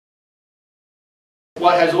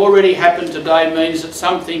what has already happened today means that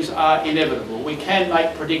some things are inevitable. We can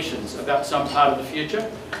make predictions about some part of the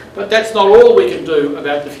future, but that's not all we can do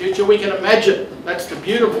about the future. We can imagine. That's the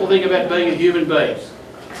beautiful thing about being a human being.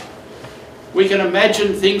 We can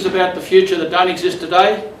imagine things about the future that don't exist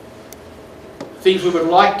today, things we would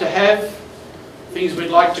like to have, things we'd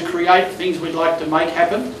like to create, things we'd like to make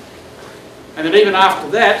happen. And then even after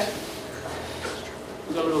that,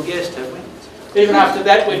 we've got a little guest, haven't we? Even after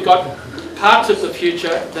that, we've got parts of the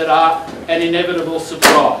future that are an inevitable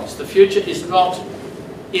surprise. The future is not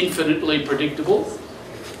infinitely predictable.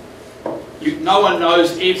 No one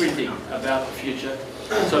knows everything about the future,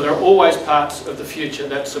 so there are always parts of the future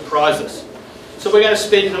that surprise us. So we're going to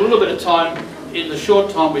spend a little bit of time in the short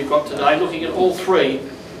time we've got today looking at all three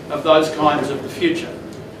of those kinds of the future.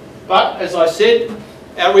 But as I said,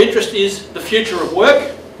 our interest is the future of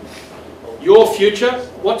work, your future.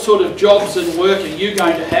 What sort of jobs and work are you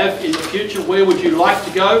going to have in the future? Where would you like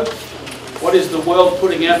to go? What is the world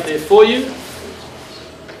putting out there for you?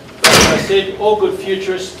 But as I said, all good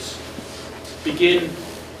futurists begin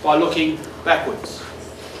by looking backwards.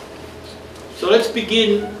 So let's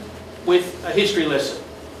begin with a history lesson.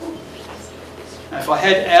 Now, if I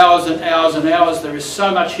had hours and hours and hours, there is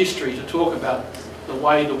so much history to talk about the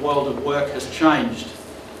way the world of work has changed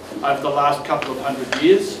over the last couple of 100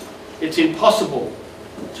 years. It's impossible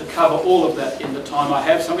to cover all of that in the time I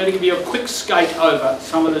have, so I'm going to give you a quick skate over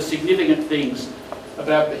some of the significant things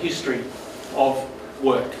about the history of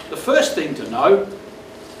work. The first thing to know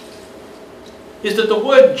is that the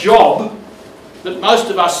word job that most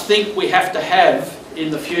of us think we have to have in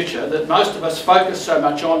the future, that most of us focus so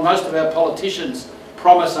much on, most of our politicians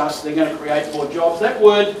promise us they're going to create more jobs, that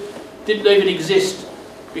word didn't even exist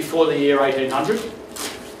before the year 1800.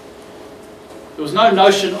 There was no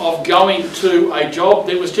notion of going to a job,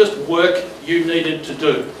 there was just work you needed to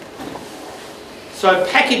do. So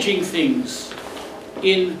packaging things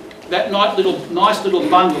in that nice little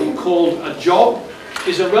bundle called a job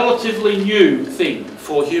is a relatively new thing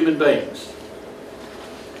for human beings.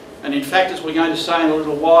 And in fact, as we're going to say in a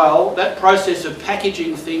little while, that process of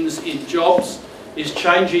packaging things in jobs is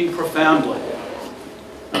changing profoundly.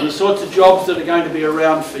 And the sorts of jobs that are going to be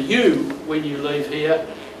around for you when you leave here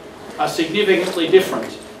are significantly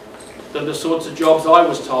different than the sorts of jobs I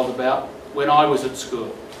was told about when I was at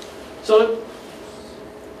school. So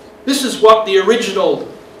this is what the original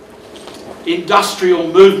industrial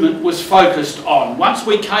movement was focused on. Once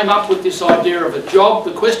we came up with this idea of a job,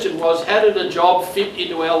 the question was, how did a job fit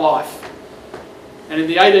into our life? And in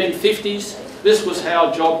the 1850s, this was how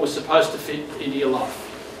a job was supposed to fit into your life.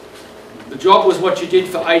 The job was what you did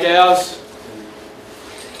for 8 hours,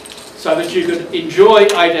 so that you could enjoy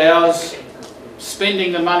 8 hours,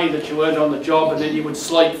 spending the money that you earned on the job, and then you would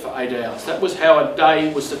sleep for 8 hours. That was how a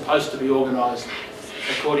day was supposed to be organised,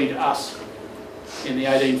 according to us, in the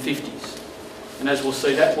 1850s. And as we'll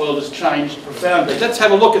see, that world has changed profoundly. Let's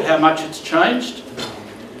have a look at how much it's changed.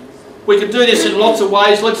 We could do this in lots of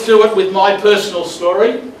ways. Let's do it with my personal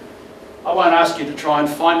story. I won't ask you to try and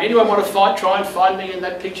find me. Anyone want to try and find me in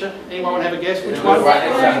that picture? Anyone want to have a guess? Which one?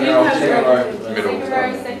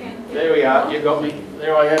 There we are. You got me.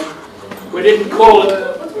 There I am. We didn't call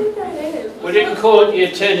it Year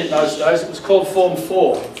 10 in those days. It was called Form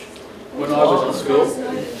 4 when I was in school.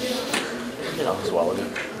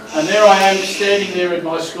 And there I am standing there in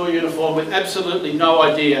my school uniform with absolutely no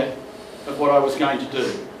idea of what I was going to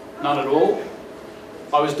do. None at all.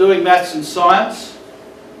 I was doing maths and science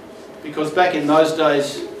because back in those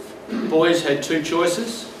days boys had two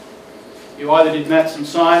choices. You either did maths and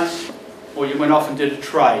science or you went off and did a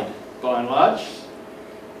trade, by and large.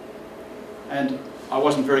 And I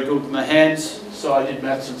wasn't very good with my hands, so I did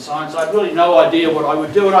maths and science. I had really no idea what I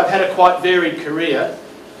would do, and I've had a quite varied career.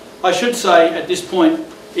 I should say at this point,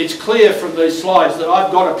 it's clear from these slides that I've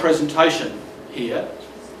got a presentation here,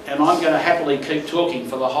 and I'm going to happily keep talking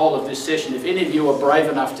for the whole of this session. If any of you are brave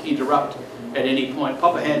enough to interrupt at any point,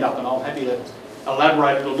 pop a hand up and I'm happy to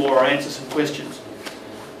elaborate a little more or answer some questions.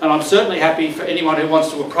 And I'm certainly happy for anyone who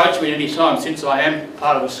wants to approach me at any time, since I am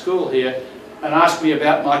part of a school here, and ask me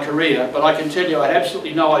about my career. But I can tell you I had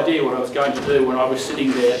absolutely no idea what I was going to do when I was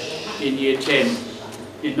sitting there in Year 10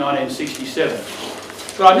 in 1967.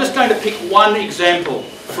 But I'm just going to pick one example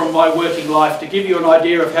from my working life to give you an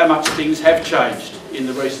idea of how much things have changed in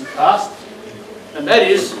the recent past. And that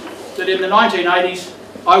is that in the 1980s,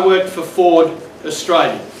 I worked for Ford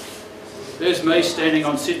Australia. There's me standing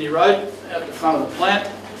on Sydney Road out the front of the plant.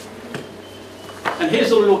 And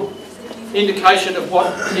here's a little indication of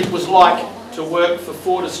what it was like to work for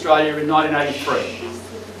Ford Australia in 1983.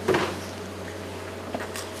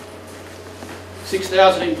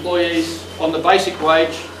 6,000 employees on the basic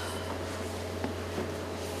wage.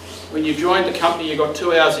 When you joined the company, you got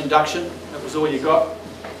 2 hours induction. That was all you got.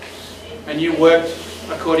 And you worked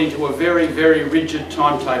according to a very, very rigid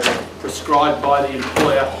timetable prescribed by the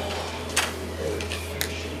employer.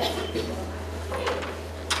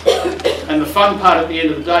 And the fun part at the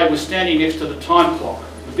end of the day was standing next to the time clock.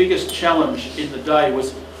 The biggest challenge in the day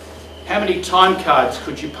was how many time cards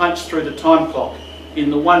could you punch through the time clock in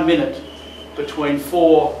the 1 minute between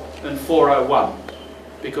 4 and 4:01,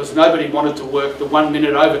 because nobody wanted to work the 1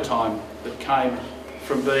 minute overtime that came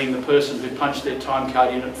from being the person who punched their time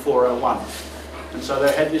card in at 4:01. And so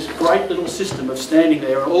they had this great little system of standing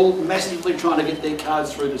there and all massively trying to get their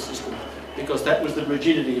cards through the system, because that was the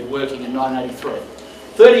rigidity of working in 1983.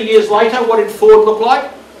 30 years later, what did Ford look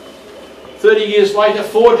like? 30 years later,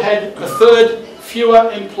 Ford had 1/3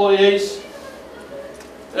 fewer employees,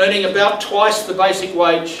 earning about twice the basic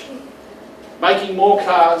wage, making more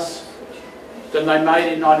cars than they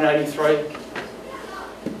made in 1983.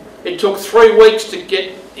 It took 3 weeks to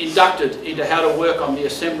get inducted into how to work on the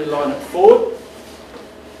assembly line at Ford,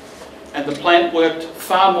 and the plant worked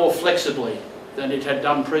far more flexibly than it had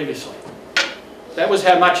done previously. That was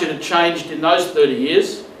how much it had changed in those 30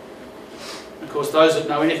 years. Of course, those that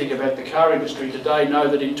know anything about the car industry today know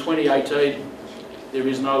that in 2018 there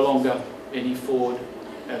is no longer any Ford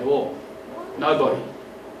at all. Nobody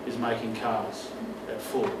is making cars at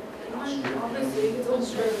Ford. Obviously, it's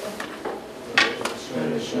Australia.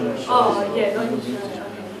 Oh, yeah, not Australia.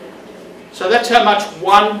 So that's how much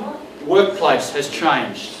one workplace has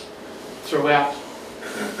changed throughout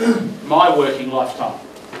my working lifetime.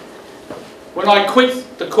 When I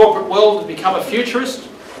quit the corporate world to become a futurist,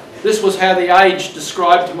 this was how the Age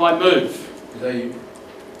described my move. Is that you?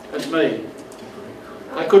 That's me.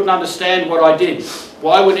 They couldn't understand what I did.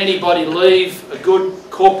 Why would anybody leave a good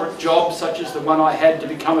corporate job such as the one I had to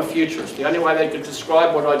become a futurist? The only way they could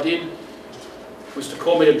describe what I did was to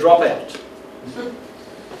call me a dropout.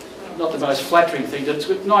 Not the most flattering thing, but it's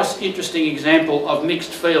a nice, interesting example of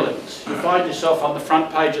mixed feelings. You find yourself on the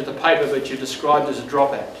front page of the paper, but you're described as a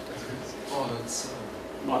dropout.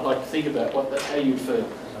 You might like to think about how you'd feel.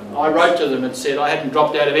 I wrote to them and said I hadn't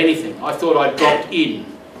dropped out of anything. I thought I'd dropped in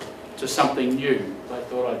to something new. They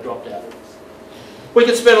thought I'd dropped out. We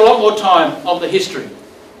could spend a lot more time on the history.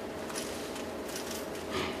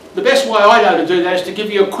 The best way I know to do that is to give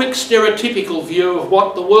you a quick stereotypical view of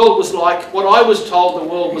what the world was like, what I was told the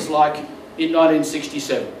world was like in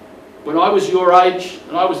 1967. When I was your age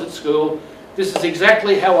and I was at school, this is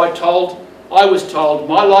exactly how I was told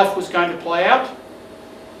my life was going to play out,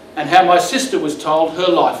 and how my sister was told her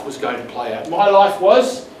life was going to play out. My life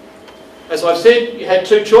was, as I've said, you had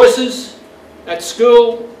 2 choices. At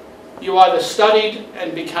school, you either studied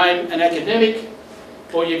and became an academic,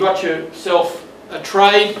 or you got yourself a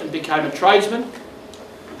trade and became a tradesman.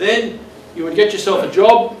 Then you would get yourself a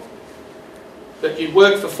job that you'd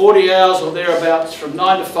work for 40 hours or thereabouts from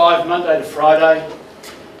 9 to 5, Monday to Friday,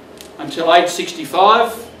 until age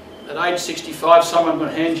 65. At age 65, someone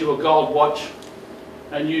would hand you a gold watch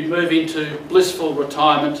and you'd move into blissful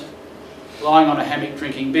retirement, lying on a hammock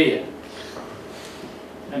drinking beer.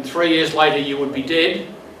 And 3 years later you would be dead,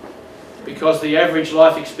 because the average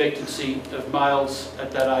life expectancy of males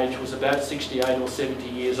at that age was about 68 or 70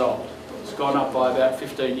 years old. It's gone up by about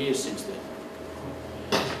 15 years since then.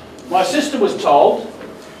 My sister was told,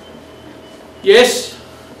 yes,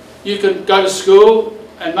 you can go to school,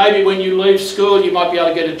 and maybe when you leave school you might be able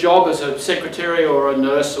to get a job as a secretary or a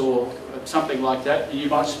nurse or something like that. You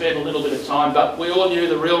might spend a little bit of time, but we all knew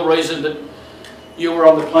the real reason that you were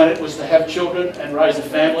on the planet was to have children and raise a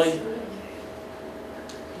family.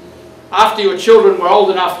 After your children were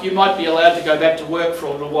old enough, you might be allowed to go back to work for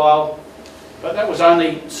a little while, but that was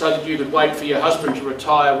only so that you could wait for your husband to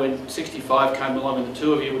retire when 65 came along, and the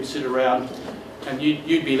 2 of you would sit around and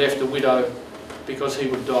you'd be left a widow because he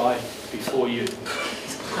would die before you.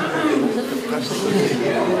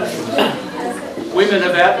 Women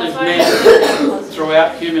have outlived men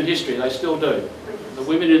throughout human history. They still do. The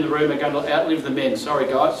women in the room are going to outlive the men. Sorry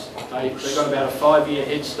guys, they've got about a 5-year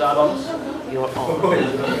head start on us.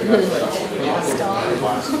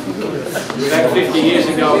 Back 50 years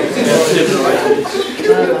ago, it was about 7 or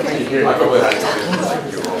 8 years.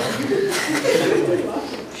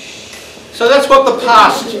 So that's what the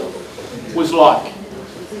past was like.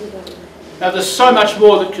 Now there's so much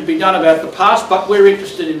more that could be done about the past, but we're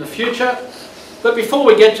interested in the future. But before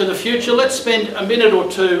we get to the future, let's spend a minute or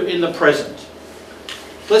two in the present.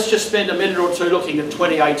 Let's just spend a minute or two looking at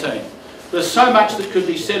 2018. There's so much that could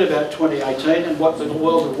be said about 2018 and what the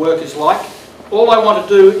world of work is like. All I want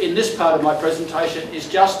to do in this part of my presentation is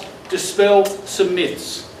just dispel some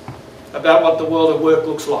myths about what the world of work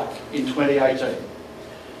looks like in 2018.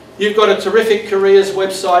 You've got a terrific careers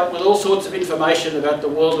website with all sorts of information about the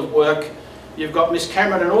world of work. You've got Miss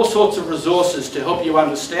Cameron and all sorts of resources to help you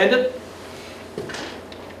understand it.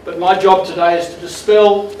 But my job today is to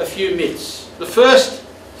dispel a few myths. The first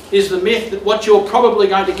is the myth that what you're probably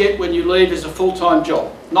going to get when you leave is a full-time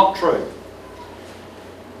job. Not true.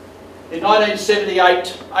 In 1978,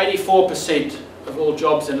 84% of all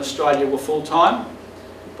jobs in Australia were full-time.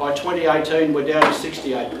 By 2018, we're down to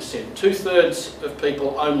 68%. Two-thirds of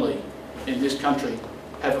people only in this country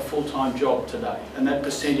have a full-time job today, and that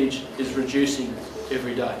percentage is reducing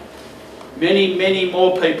every day. Many, many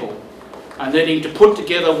more people are needing to put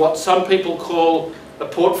together what some people call a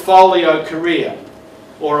portfolio career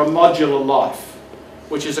or a modular life,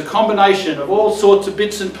 which is a combination of all sorts of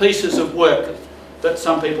bits and pieces of work that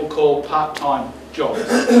some people call part-time jobs.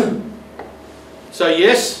 So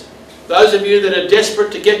yes, those of you that are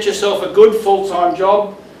desperate to get yourself a good full-time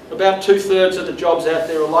job, about two-thirds of the jobs out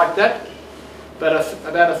there are like that, but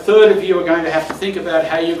about a third of you are going to have to think about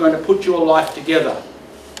how you're going to put your life together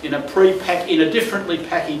in a differently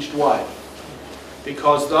packaged way,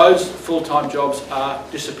 because those full-time jobs are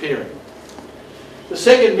disappearing. The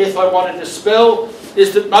second myth I want to dispel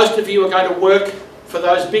is that most of you are going to work for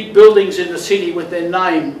those big buildings in the city with their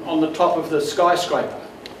name on the top of the skyscraper.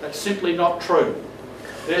 That's simply not true.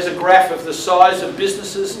 There's a graph of the size of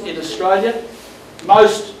businesses in Australia.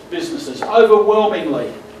 Most businesses,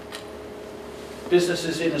 overwhelmingly,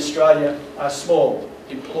 businesses in Australia are small,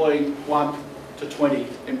 employing 1 to 20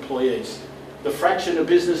 employees. The fraction of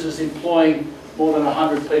businesses employing more than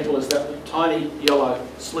 100 people is that tiny yellow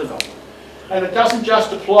sliver. And it doesn't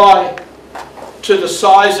just apply to the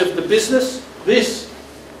size of the business. This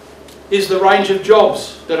is the range of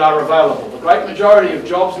jobs that are available. The great majority of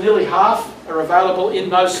jobs, nearly half, are available in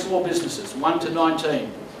those small businesses, 1 to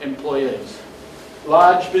 19 employees.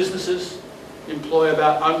 Large businesses employ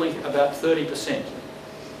only about 30%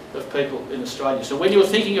 of people in Australia. So when you're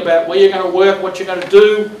thinking about where you're going to work, what you're going to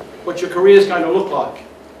do, what your career is going to look like,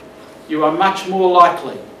 you are much more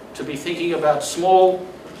likely to be thinking about small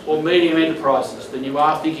or medium enterprises than you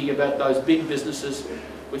are thinking about those big businesses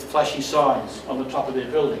with flashy signs on the top of their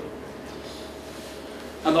building.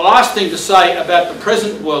 And the last thing to say about the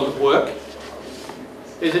present world of work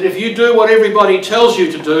is that if you do what everybody tells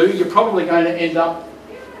you to do, you're probably going to end up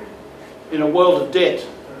in a world of debt,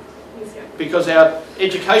 because our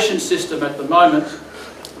education system at the moment,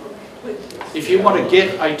 if you want to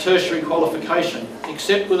get a tertiary qualification,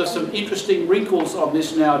 except with some interesting wrinkles on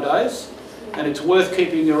this nowadays, and it's worth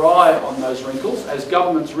keeping your eye on those wrinkles as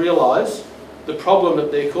governments realise the problem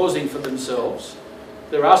that they're causing for themselves.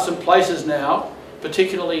 There are some places now,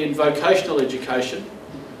 particularly in vocational education,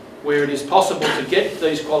 where it is possible to get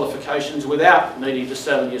these qualifications without needing to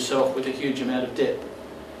saddle yourself with a huge amount of debt.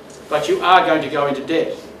 But you are going to go into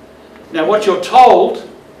debt. Now what you're told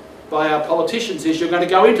by our politicians is you're going to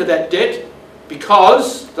go into that debt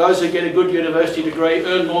because those who get a good university degree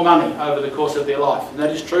earn more money over the course of their life. And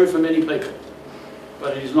that is true for many people,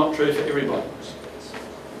 but it is not true for everybody.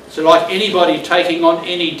 So like anybody taking on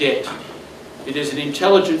any debt, it is an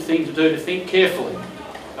intelligent thing to do to think carefully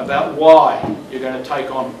about why you're going to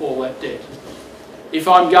take on all that debt. If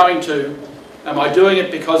I'm going to, am I doing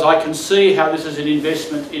it because I can see how this is an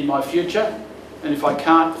investment in my future? And if I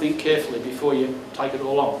can't, think carefully before you take it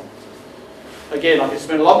all on. Again, I could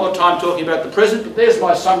spend a lot more time talking about the present, but there's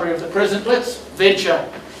my summary of the present. Let's venture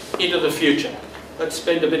into the future. Let's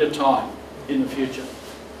spend a bit of time in the future.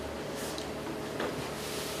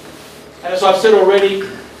 And as I've said already,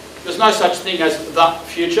 there's no such thing as the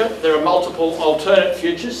future. There are multiple alternate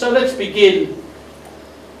futures. So let's begin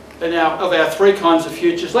of our three kinds of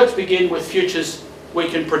futures. Let's begin with futures we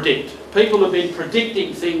can predict. People have been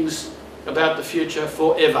predicting things about the future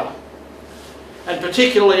forever. And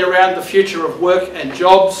particularly around the future of work and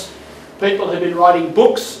jobs, people have been writing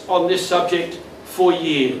books on this subject for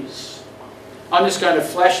years. I'm just going to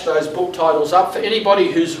flash those book titles up for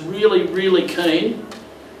anybody who's really, really keen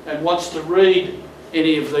and wants to read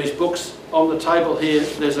any of these books. On the table here,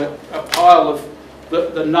 there's a pile of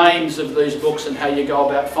the names of these books and how you go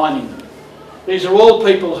about finding them. These are all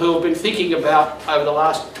people who have been thinking about, over the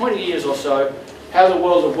last 20 years or so, how the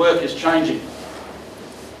world of work is changing.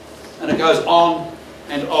 And it goes on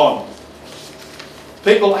and on.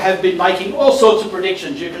 People have been making all sorts of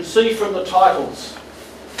predictions. You can see from the titles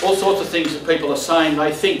all sorts of things that people are saying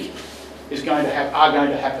they think are going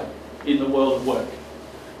to happen in the world of work.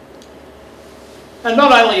 And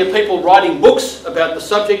not only are people writing books about the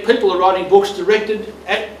subject, people are writing books directed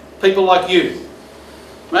at people like you,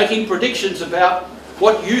 making predictions about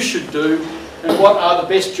what you should do and what are the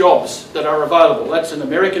best jobs that are available. That's an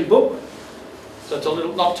American book, so it's a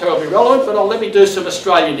little not terribly relevant, but let me do some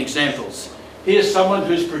Australian examples. Here's someone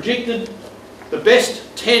who's predicted the best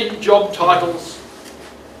 10 job titles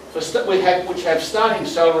which have starting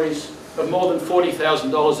salaries of more than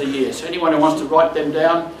 $40,000 a year. So anyone who wants to write them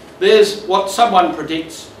down, there's what someone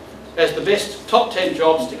predicts as the best top 10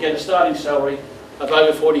 jobs to get a starting salary of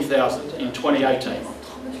over $40,000 in 2018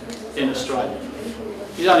 in Australia.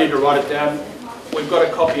 You don't need to write it down. We've got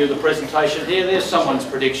a copy of the presentation here. There's someone's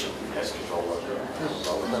prediction.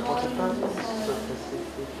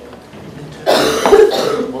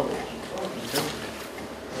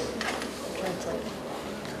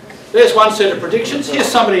 There's one set of predictions. Here's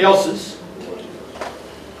somebody else's.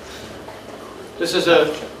 This is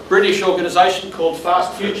a British organisation called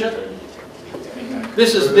Fast Future.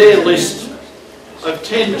 This is their list of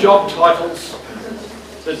 10 job titles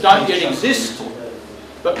that don't yet exist,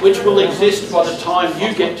 but which will exist by the time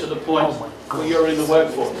you get to the point where you're in the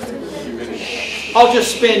workforce. I'll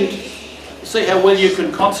just see how well you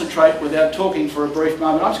can concentrate without talking for a brief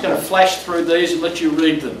moment. I'm just going to flash through these and let you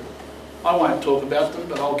read them. I won't talk about them,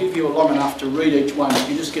 but I'll give you long enough to read each one so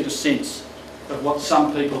you just get a sense of what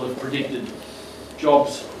some people have predicted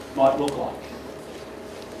jobs might look like.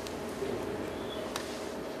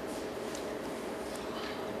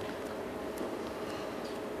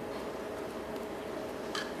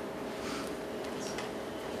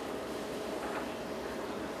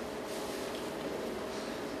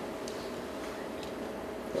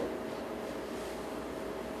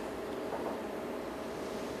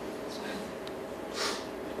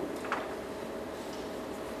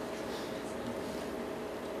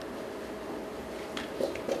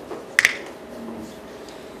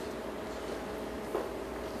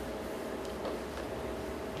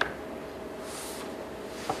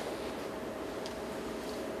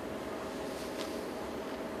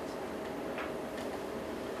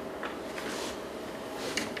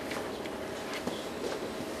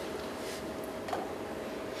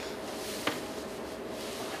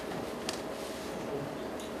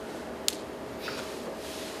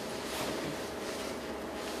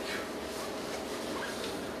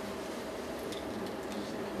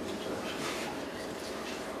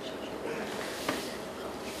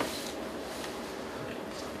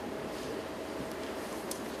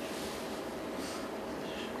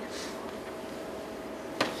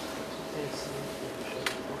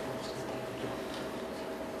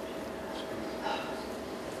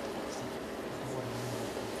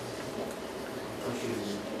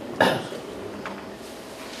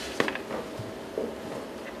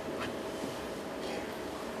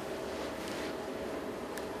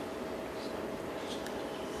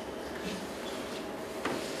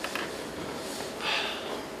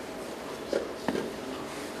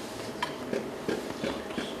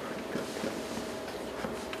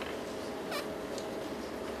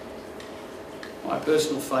 My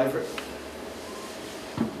personal favourite.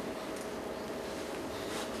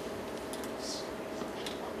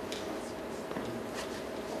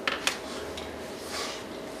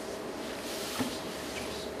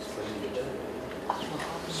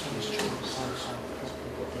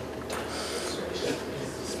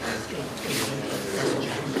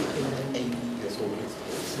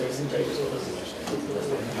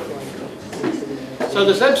 So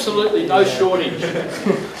there's absolutely no shortage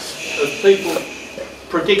of people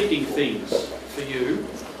predicting things for you.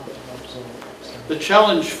 The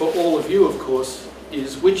challenge for all of you, of course,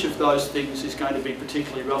 is which of those things is going to be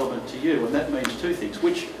particularly relevant to you, and that means two things.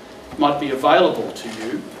 Which might be available to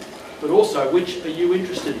you, but also which are you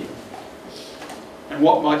interested in? And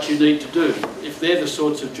what might you need to do? If they're the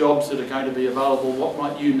sorts of jobs that are going to be available, what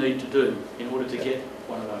might you need to do in order to get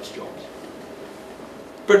one of those jobs?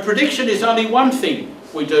 But prediction is only one thing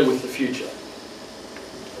we do with the future.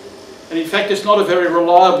 And in fact, it's not a very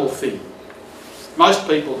reliable thing. Most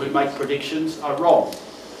people who make predictions are wrong.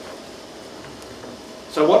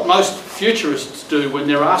 So what most futurists do when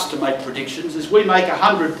they're asked to make predictions is we make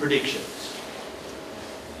 100 predictions,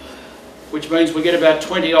 which means we get about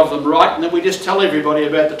 20 of them right, and then we just tell everybody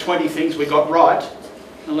about the 20 things we got right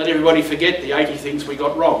and let everybody forget the 80 things we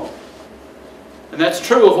got wrong. And that's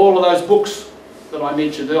true of all of those books that I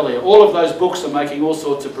mentioned earlier. All of those books are making all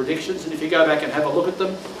sorts of predictions, and if you go back and have a look at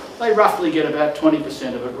them, they roughly get about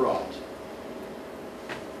 20% of it right.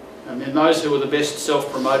 And then those who are the best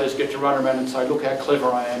self-promoters get to run around and say, look how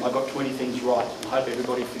clever I am, I got 20 things right, and hope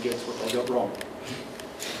everybody forgets what they got wrong.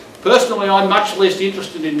 Personally, I'm much less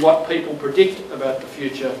interested in what people predict about the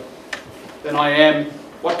future than I am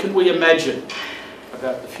what can we imagine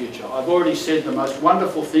about the future. I've already said the most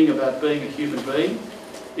wonderful thing about being a human being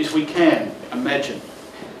is we can imagine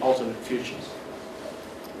alternate futures.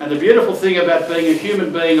 And the beautiful thing about being a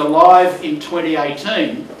human being alive in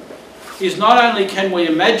 2018 is not only can we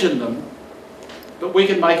imagine them, but we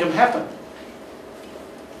can make them happen.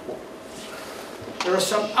 There are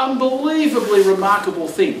some unbelievably remarkable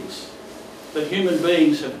things that human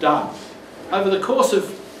beings have done over the course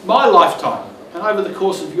of my lifetime and over the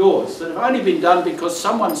course of yours that have only been done because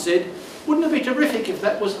someone said, wouldn't it be terrific if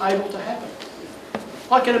that was able to happen?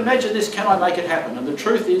 I can imagine this, can I make it happen? And the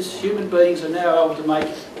truth is, human beings are now able to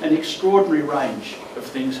make an extraordinary range of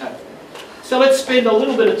things happen. So let's spend a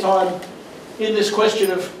little bit of time in this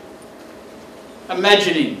question of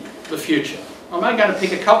imagining the future. I'm only going to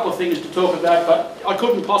pick a couple of things to talk about, but I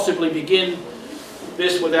couldn't possibly begin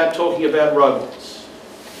this without talking about robots.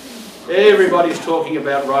 Everybody's talking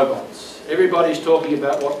about robots. Everybody's talking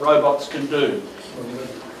about what robots can do.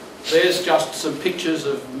 There's just some pictures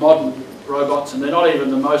of modern robots, and they're not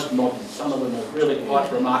even the most modern. Some of them are really quite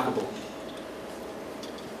remarkable.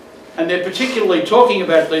 And they're particularly talking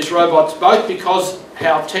about these robots both because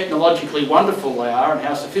how technologically wonderful they are and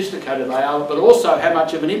how sophisticated they are, but also how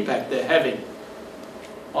much of an impact they're having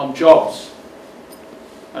on jobs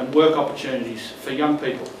and work opportunities for young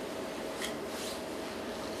people.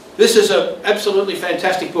 This is an absolutely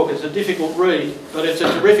fantastic book. It's a difficult read, but it's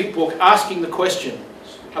a terrific book asking the question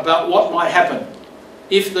about what might happen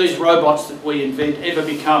if these robots that we invent ever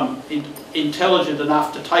become intelligent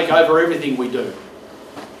enough to take over everything we do.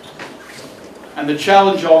 And the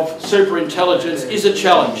challenge of superintelligence is a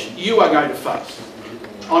challenge you are going to face.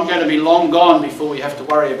 I'm going to be long gone before we have to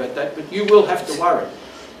worry about that, but you will have to worry.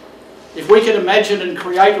 If we can imagine and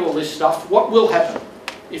create all this stuff, what will happen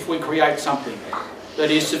if we create something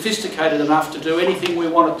that is sophisticated enough to do anything we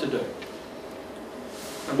want it to do?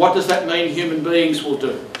 And what does that mean human beings will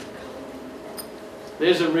do?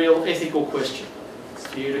 There's a real ethical question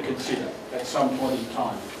for you to consider at some point in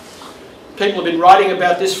time. People have been writing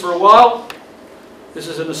about this for a while. This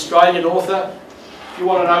is an Australian author. If you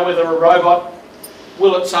want to know whether a robot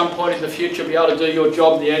will at some point in the future be able to do your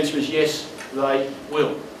job, the answer is yes, they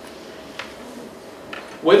will.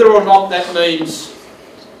 Whether or not that means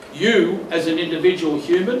you as an individual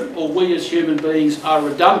human or we as human beings are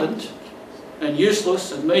redundant and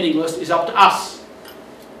useless and meaningless is up to us.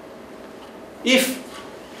 If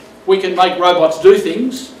we can make robots do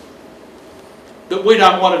things that we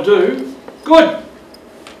don't want to do, good.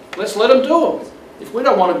 Let's let them do them. If we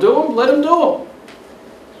don't want to do them, let them do them.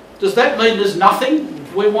 Does that mean there's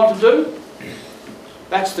nothing we want to do?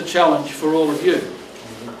 That's the challenge for all of you.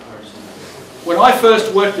 When I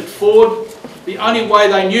first worked at Ford, the only way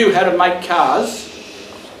they knew how to make cars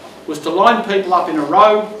was to line people up in a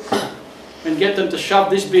row and get them to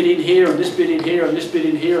shove this bit in here and this bit in here and this bit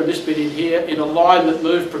in here and this bit in here in a line that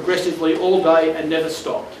moved progressively all day and never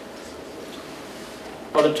stopped.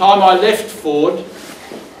 By the time I left Ford,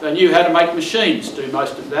 they knew how to make machines do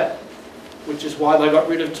most of that, which is why they got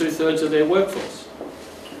rid of 2/3 of their workforce.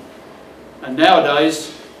 And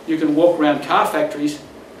nowadays, you can walk around car factories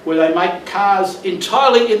where they make cars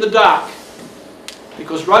entirely in the dark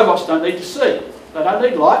because robots don't need to see. They don't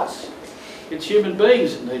need lights. It's human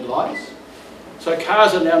beings that need lights. So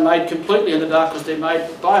cars are now made completely in the dark because they're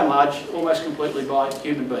made, by and large, almost completely by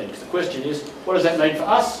human beings. The question is, what does that mean for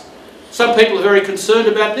us? Some people are very concerned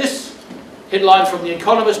about this. Headline from The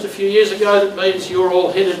Economist a few years ago that means you're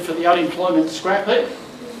all headed for the unemployment scrap heap.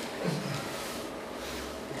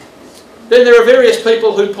 Then there are various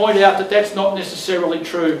people who point out that that's not necessarily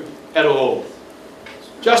true at all.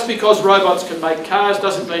 Just because robots can make cars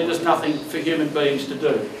doesn't mean there's nothing for human beings to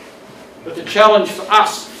do. But the challenge for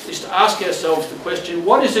us is to ask ourselves the question,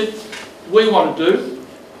 what is it we want to do?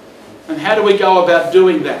 And how do we go about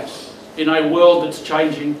doing that in a world that's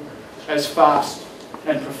changing as fast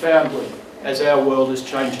and profoundly as our world is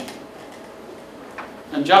changing?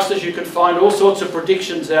 And just as you can find all sorts of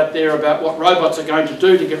predictions out there about what robots are going to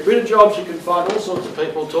do to get rid of jobs, you can find all sorts of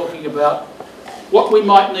people talking about what we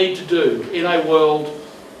might need to do in a world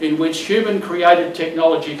in which human-created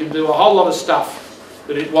technology can do a whole lot of stuff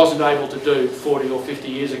that it wasn't able to do 40 or 50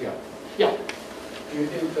 years ago. Yeah? Do you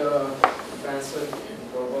think the advancement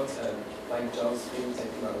in robots and like jobs being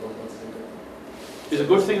taken by robots Is a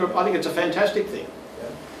good thing? I think it's a fantastic thing. Yeah.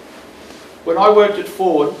 When I worked at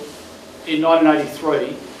Ford in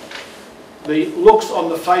 1983, the looks on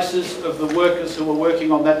the faces of the workers who were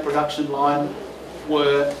working on that production line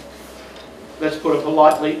were, let's put it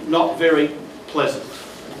politely, not very pleasant.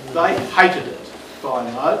 They hated it, by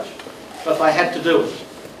and large, but they had to do it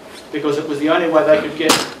because it was the only way they could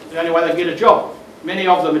get a job. Many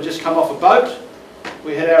of them had just come off a boat.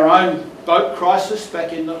 We had our own boat crisis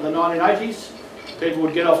back in the 1980s. People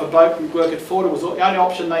would get off a boat and work at Ford. It was the only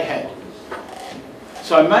option they had.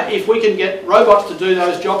 So if we can get robots to do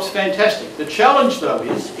those jobs, fantastic. The challenge though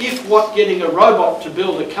is, if what getting a robot to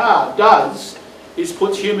build a car does is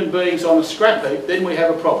puts human beings on a scrap heap, then we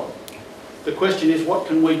have a problem. The question is, what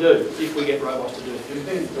can we do if we get robots to do it? Do you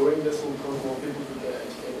think doing this will cause more people to get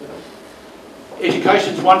educated?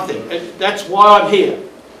 Education's one thing. That's why I'm here.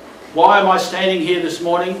 Why am I standing here this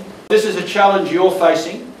morning? This is a challenge you're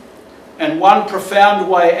facing, and one profound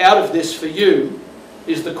way out of this for you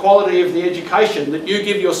is the quality of the education that you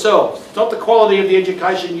give yourselves. It's not the quality of the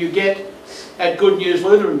education you get at Good News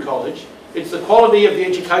Lutheran College, it's the quality of the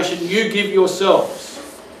education you give yourselves.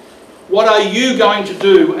 What are you going to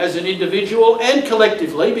do as an individual and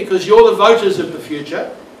collectively, because you're the voters of the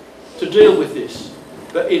future, to deal with this?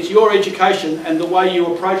 But it's your education and the way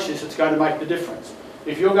you approach this that's going to make the difference.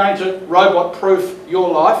 If you're going to robot-proof your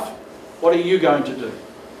life, what are you going to do?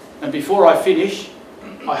 And before I finish,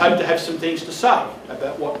 I hope to have some things to say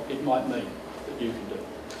about what it might mean that you can do.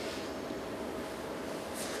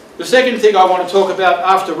 The second thing I want to talk about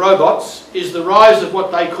after robots is the rise of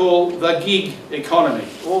what they call the gig economy.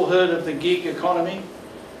 All heard of the gig economy?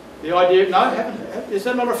 The idea, no, haven't, is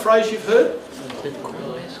that not a phrase you've heard?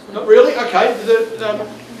 Not really? Okay.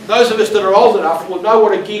 Those of us that are old enough will know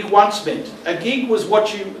what a gig once meant. A gig was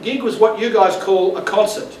what you guys call a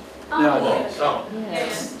concert nowadays.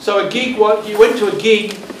 Yes. So a gig, you went to a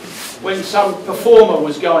gig when some performer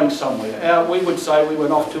was going somewhere. We would say we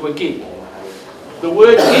went off to a gig. The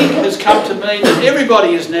word gig has come to mean that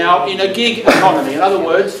everybody is now in a gig economy. In other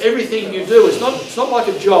words, everything you do, it's not like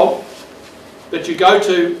a job that you go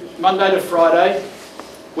to Monday to Friday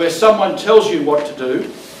where someone tells you what to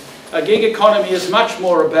do. A gig economy is much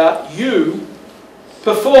more about you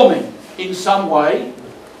performing in some way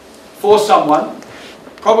for someone,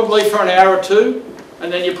 probably for an hour or two,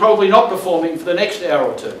 and then you're probably not performing for the next hour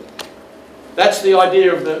or two. That's the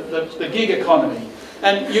idea of the gig economy.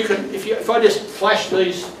 And you can, if I just flash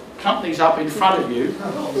these companies up in front of you,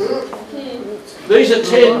 these are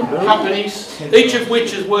 10 companies, each of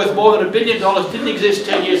which is worth more than $1 billion, didn't exist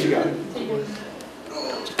 10 years ago.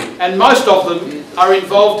 And most of them are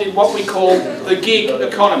involved in what we call the gig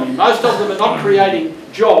economy. Most of them are not creating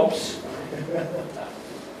jobs,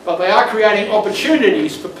 but they are creating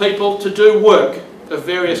opportunities for people to do work of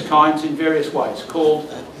various kinds in various ways,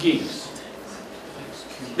 called gigs.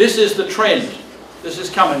 This is the trend. This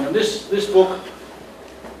is coming. And this book,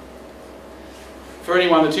 for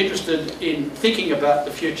anyone that's interested in thinking about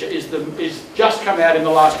the future, is just come out in the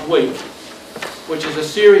last week, which is a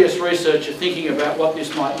serious researcher thinking about what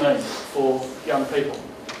this might mean for young people.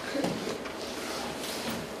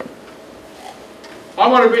 I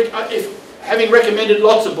want to, having recommended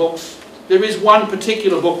lots of books, there is one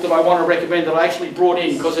particular book that I want to recommend that I actually brought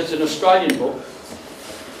in because it's an Australian book.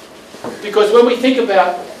 Because when we think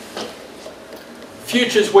about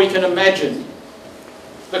futures we can imagine,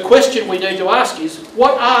 the question we need to ask is,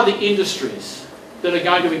 what are the industries that are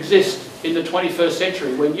going to exist in the 21st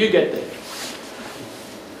century when you get there?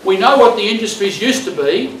 We know what the industries used to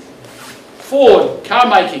be. Ford, car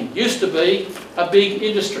making, used to be a big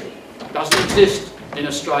industry. It doesn't exist in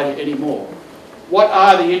Australia anymore. What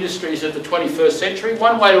are the industries of the 21st century?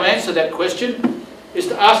 One way to answer that question is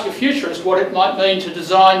to ask a futurist what it might mean to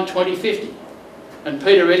design 2050. And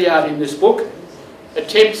Peter Elliott in this book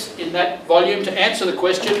attempts in that volume to answer the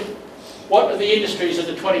question, what are the industries of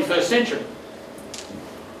the 21st century?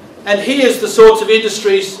 And here's the sorts of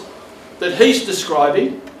industries that he's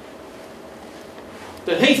describing,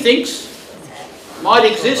 that he thinks might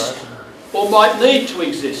exist or might need to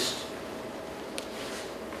exist,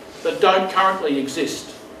 that don't currently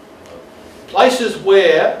exist. Places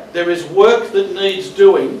where there is work that needs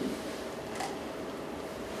doing,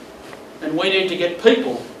 and we need to get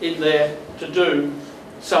people in there to do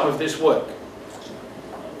some of this work.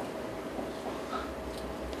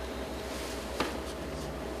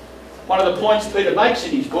 One of the points Peter makes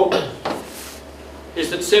in his book is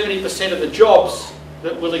that 70% of the jobs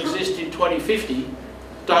that will exist in 2050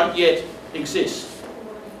 don't yet exist.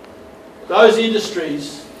 Those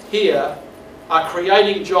industries here are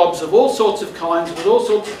creating jobs of all sorts of kinds, with all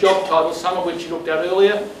sorts of job titles, some of which you looked at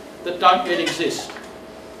earlier, that don't yet exist.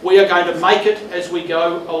 We are going to make it as we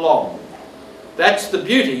go along. That's the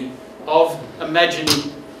beauty of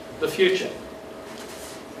imagining the future.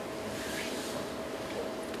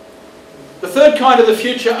 The third kind of the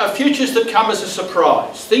future are futures that come as a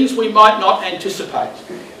surprise, things we might not anticipate.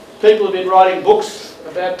 People have been writing books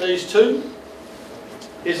about these too.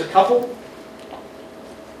 Here's a couple.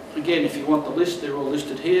 Again, if you want the list, they're all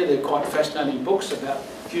listed here. They're quite fascinating books about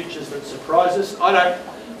futures that surprise us.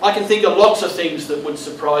 I can think of lots of things that would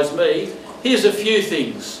surprise me. Here's a few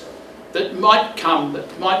things that might come,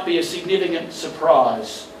 that might be a significant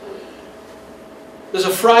surprise. There's a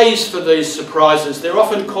phrase for these surprises. They're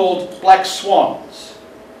often called black swans.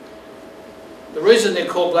 The reason they're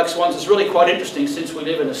called black swans is really quite interesting since we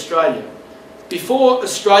live in Australia. Before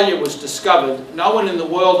Australia was discovered, no one in the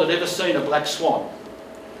world had ever seen a black swan.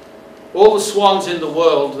 All the swans in the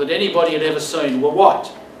world that anybody had ever seen were white.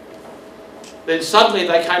 Then suddenly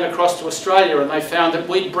they came across to Australia and they found that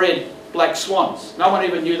we'd bred black swans. No one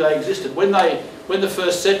even knew they existed. When the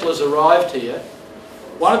first settlers arrived here,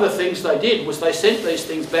 one of the things they did was they sent these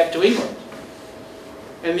things back to England.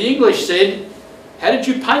 And the English said, "How did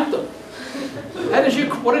you paint them?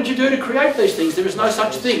 What did you do to create these things? There is no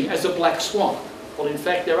such thing as a black swan." Well, in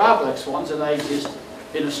fact, there are black swans and they exist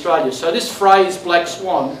in Australia. So this phrase, black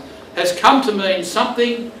swan, has come to mean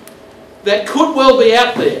something that could well be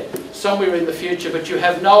out there somewhere in the future, but you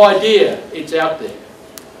have no idea it's out there.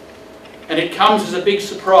 And it comes as a big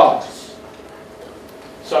surprise.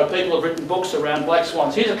 So people have written books around black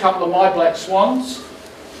swans. Here's a couple of my black swans.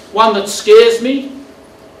 One that scares me.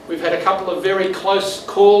 We've had a couple of very close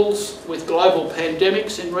calls with global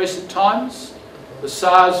pandemics in recent times. The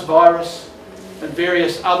SARS virus and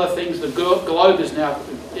various other things. The globe is now,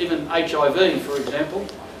 even HIV, for example,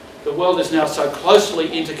 the world is now so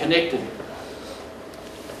closely interconnected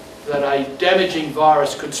that a damaging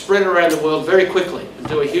virus could spread around the world very quickly and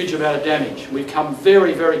do a huge amount of damage. We've come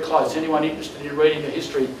very, very close. Anyone interested in reading the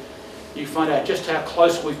history, you find out just how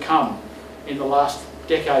close we've come in the last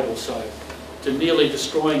decade or so to nearly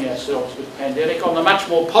destroying ourselves with the pandemic. On the much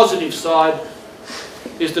more positive side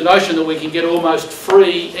is the notion that we can get almost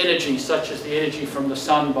free energy, such as the energy from the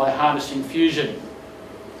sun, by harnessing fusion.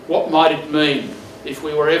 What might it mean if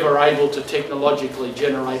we were ever able to technologically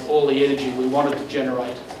generate all the energy we wanted to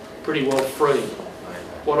generate pretty well free?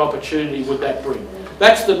 What opportunity would that bring?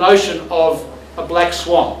 That's the notion of a black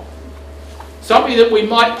swan. Something that we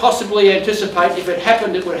might possibly anticipate. If it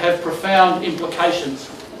happened, it would have profound implications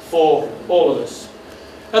for all of us.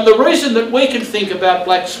 And the reason that we can think about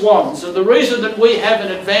black swans, and the reason that we have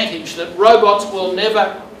an advantage that robots will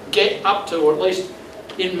never get up to, or at least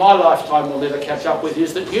in my lifetime will never catch up with,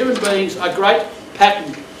 is that human beings are great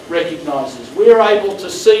pattern recognisers. We're able to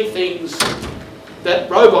see things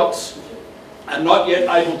that robots are not yet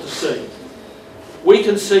able to see. We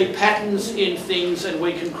can see patterns in things and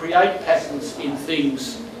we can create patterns in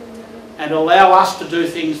things and allow us to do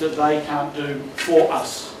things that they can't do for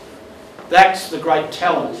us. That's the great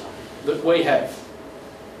talent that we have.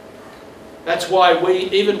 That's why we,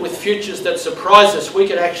 even with futures that surprise us, we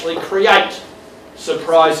can actually create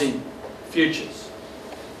surprising futures.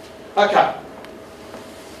 Okay.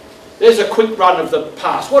 There's a quick run of the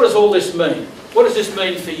past. What does all this mean? What does this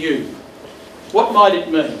mean for you? What might it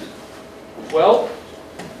mean? Well,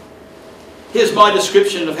 here's my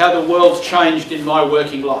description of how the world's changed in my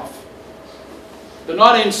working life. The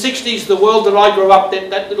 1960s, the world that I grew up in,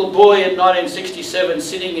 that little boy in 1967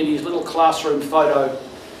 sitting in his little classroom photo,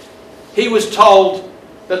 he was told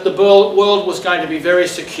that the world was going to be very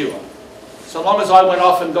secure. So long as I went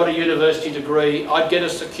off and got a university degree, I'd get a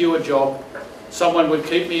secure job. Someone would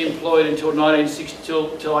keep me employed until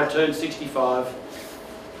I turned 65.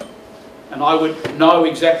 And I would know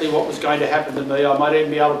exactly what was going to happen to me. I might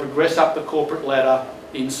even be able to progress up the corporate ladder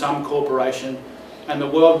in some corporation, and the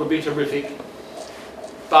world would be terrific.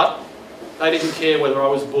 But they didn't care whether I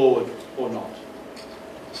was bored or not.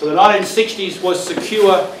 So the 1960s was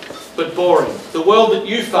secure but boring. The world that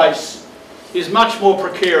you face is much more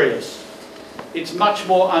precarious. It's much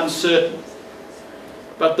more uncertain.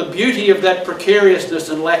 But the beauty of that precariousness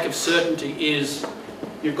and lack of certainty is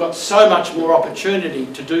you've got so much more opportunity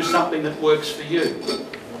to do something that works for you.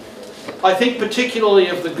 I think particularly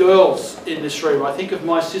of the girls in this room. I think of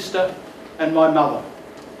my sister and my mother,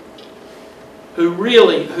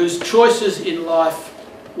 whose choices in life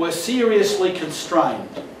were seriously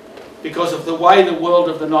constrained because of the way the world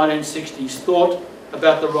of the 1960s thought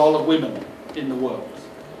about the role of women in the world.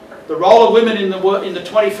 The role of women in the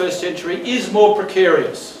 21st century is more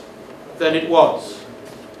precarious than it was.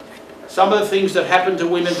 Some of the things that happen to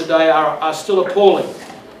women today are still appalling.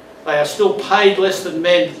 They are still paid less than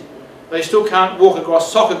men. They still can't walk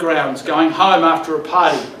across soccer grounds going home after a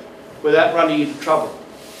party without running into trouble.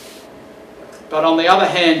 But on the other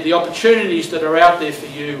hand, the opportunities that are out there for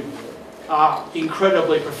you are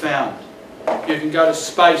incredibly profound. You can go to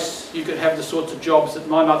space, you can have the sorts of jobs that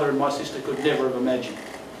my mother and my sister could never have imagined.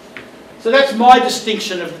 So that's my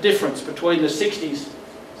distinction of the difference between the 60s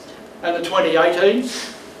and the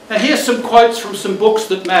 2018s. And here's some quotes from some books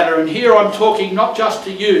that matter. And here I'm talking not just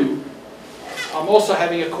to you, I'm also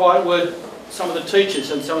having a quiet word with some of the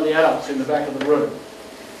teachers and some of the adults in the back of the room.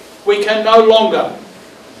 We can no longer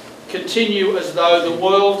continue as though the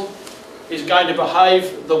world is going to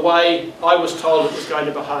behave the way I was told it was going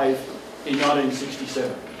to behave in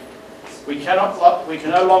 1967. We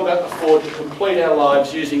can no longer afford to complete our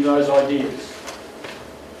lives using those ideas.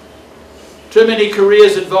 Too many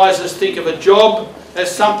careers advisors think of a job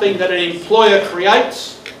as something that an employer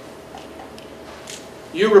creates.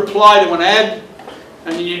 You reply to an ad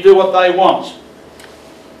and then you do what they want.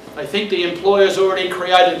 They think the employer's already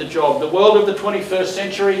created the job. The world of the 21st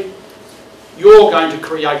century, you're going to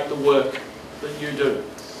create the work that you do.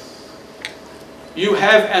 You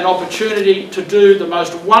have an opportunity to do the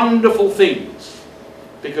most wonderful things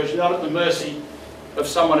because you're not at the mercy of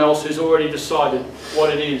someone else who's already decided what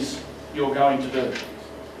it is you're going to do.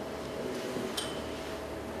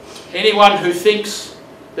 Anyone who thinks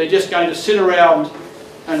they're just going to sit around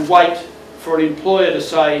and wait for an employer to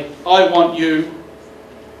say, I want you,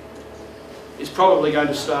 is probably going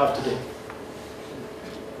to starve to death.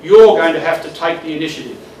 You're going to have to take the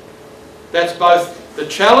initiative. That's both the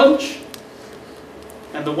challenge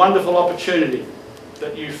and the wonderful opportunity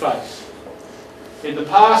that you face. In the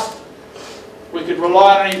past, we could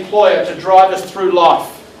rely on an employer to drive us through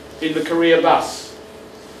life in the career bus.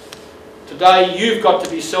 Today, you've got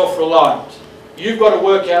to be self-reliant. You've got to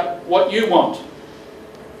work out what you want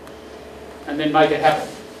and then make it happen.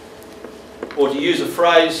 Or to use a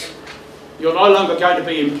phrase, you're no longer going to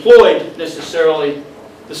be employed necessarily.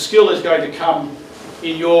 The skill is going to come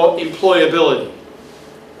in your employability.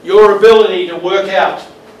 Your ability to work out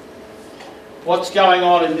what's going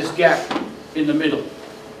on in this gap in the middle.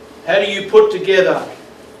 How do you put together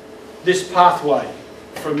this pathway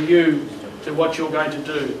from you to what you're going to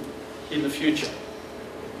do in the future?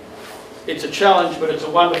 It's a challenge, but it's a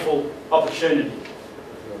wonderful opportunity.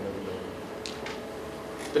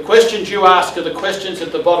 The questions you ask are the questions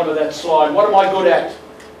at the bottom of that slide. What am I good at?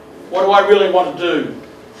 What do I really want to do?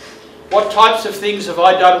 What types of things have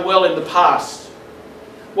I done well in the past?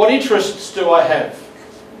 What interests do I have?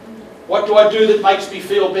 What do I do that makes me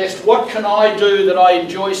feel best? What can I do that I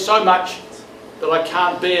enjoy so much that I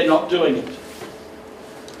can't bear not doing it?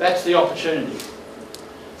 That's the opportunity.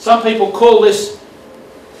 Some people call this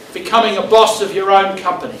becoming a boss of your own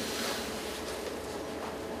company.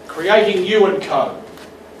 Creating you and co.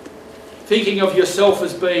 Thinking of yourself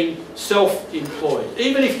as being self-employed.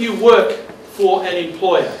 Even if you work for an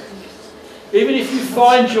employer. Even if you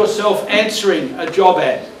find yourself answering a job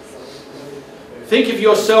ad. Think of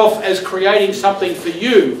yourself as creating something for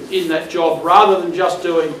you in that job rather than just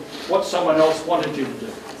doing what someone else wanted you to do.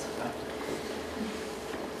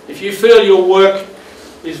 If you feel your work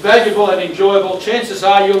is valuable and enjoyable, chances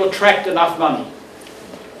are you'll attract enough money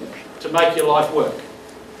to make your life work.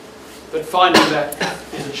 But finding that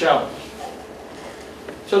is a challenge.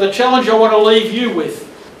 So the challenge I want to leave you with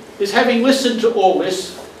is, having listened to all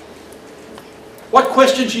this, what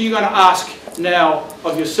questions are you going to ask now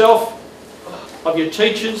of yourself, of your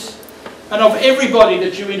teachers, and of everybody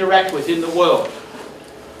that you interact with in the world?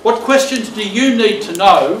 What questions do you need to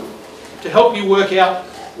know to help you work out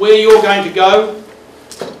where you're going to go,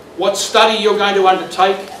 what study you're going to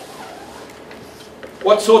undertake,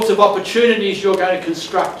 what sorts of opportunities you're going to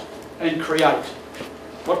construct and create?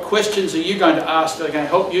 What questions are you going to ask that are going to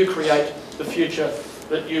help you create the future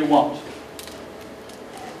that you want?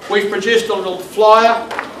 We've produced a little flyer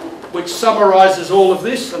which summarises all of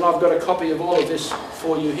this, and I've got a copy of all of this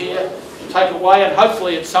for you here to take away, and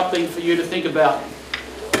hopefully it's something for you to think about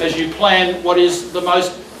as you plan what is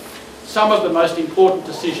some of the most important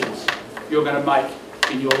decisions you're going to make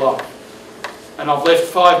in your life. And I've left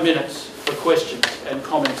 5 minutes for questions and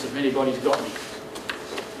comments if anybody's got any.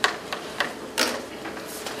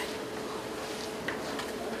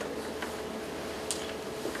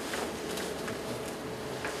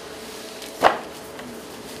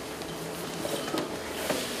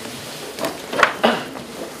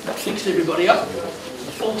 Fix everybody up.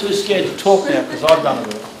 All too scared to talk now because I've done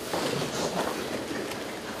it all.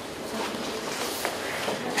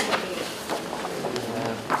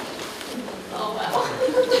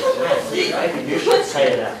 Maybe you should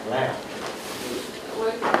say it out loud.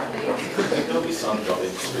 There'll be some job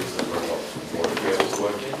industries that we're not more to be able to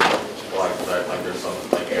work in. Like there's some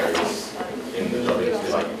areas in the job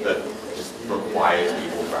industry that just requires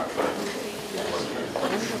people practically.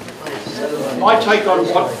 My take on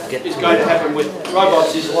what is going to happen with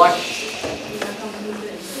robots is like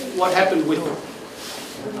what happened with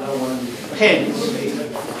pens.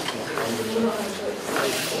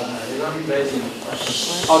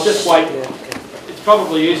 I'll just wait. It's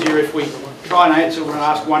probably easier if we try and answer and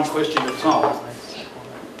ask one question at a time.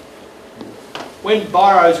 When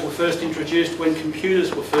biros were first introduced, when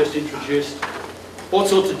computers were first introduced, all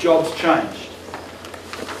sorts of jobs changed.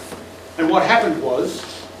 And what happened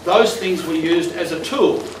was, those things were used as a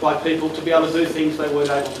tool by people to be able to do things they weren't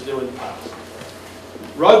able to do in the past.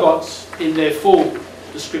 Robots, in their full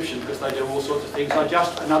description, because they do all sorts of things, are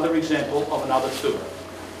just another example of another tool.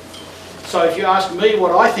 So if you ask me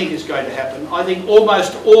what I think is going to happen, I think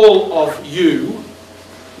almost all of you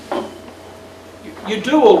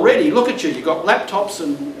do already. Look at you, you've got laptops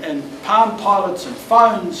and Palm Pilots and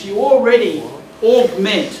phones. You already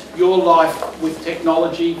augment your life with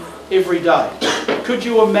technology every day. Could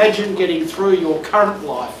you imagine getting through your current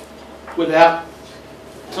life without,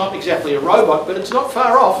 it's not exactly a robot, but it's not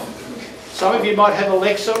far off. Some of you might have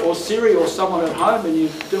Alexa or Siri or someone at home and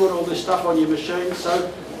you're doing all this stuff on your machine.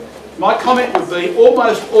 So my comment would be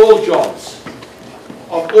almost all jobs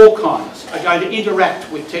of all kinds are going to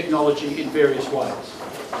interact with technology in various ways.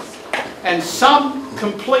 And some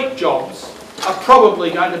complete jobs are probably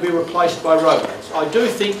going to be replaced by robots. I do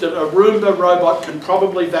think that a Roomba robot can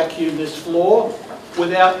probably vacuum this floor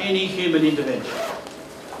without any human intervention.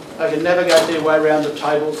 They can navigate their way around the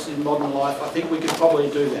tables in modern life. I think we could probably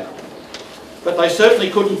do that. But they certainly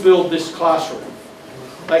couldn't build this classroom.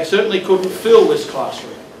 They certainly couldn't fill this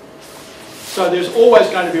classroom. So there's always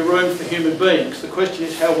going to be room for human beings. The question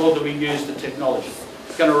is, how well do we use the technology?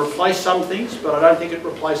 It's going to replace some things, but I don't think it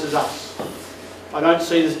replaces us. I don't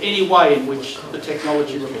see there's any way in which the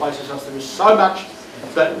technology replaces us. There is so much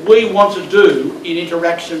that we want to do in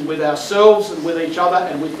interaction with ourselves and with each other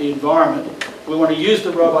and with the environment. We want to use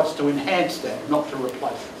the robots to enhance that, not to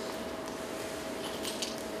replace us.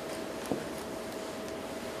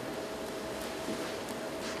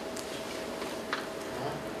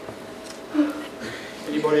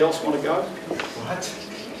 Anybody else want to go? What?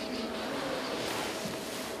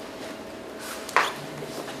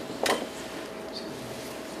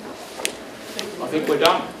 I think we're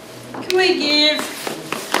done. Can we give